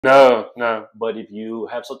No, no. But if you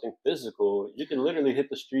have something physical, you can literally hit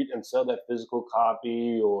the street and sell that physical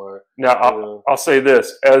copy, or Now, you know, I'll say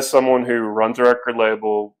this as someone who runs a record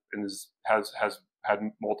label and has had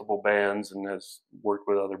multiple bands and has worked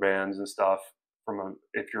with other bands and stuff.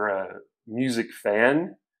 If you're a music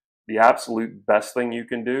fan, the absolute best thing you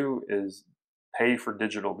can do is pay for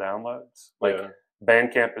digital downloads. Like yeah,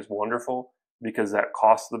 Bandcamp is wonderful because that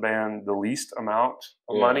costs the band the least amount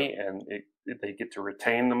of yeah, money, and they get to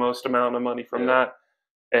retain the most amount of money from yeah,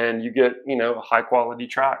 that, and you get a high quality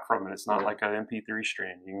track from it. It's not yeah, like an MP3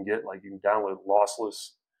 stream. You can download lossless,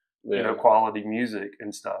 yeah. quality music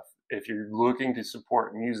and stuff. If you're looking to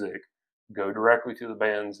support music, go directly to the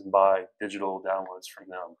bands and buy digital downloads from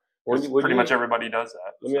them When because you when pretty much you everybody does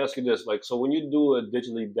that. Let me So. ask you this, like, so when you do a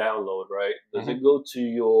digitally download, right? Does it Mhm. go to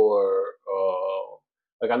your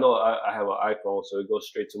like I know I have an iPhone, so it goes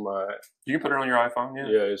straight to my You can put it on your iPhone, yeah.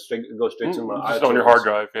 yeah, it goes straight to my Just on your hard iTunes.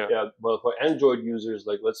 drive, yeah. Yeah, but for Android users,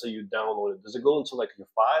 like let's say you download it, does it go into like your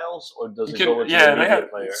files or does You it can, go into the yeah, they media have a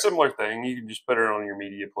player? similar thing. You can just put it on your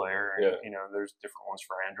media player, and Yeah, there's different ones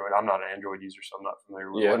for Android. I'm not an Android user, so I'm not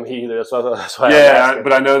familiar with yeah, what. me either. That's why I was Yeah, asking.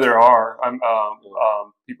 but I know there are. Yeah,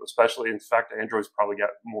 People, especially in fact, Android's probably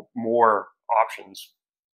got more options,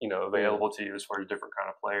 yeah. available to you as far as different kind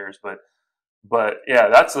of players. But yeah,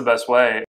 that's the best way.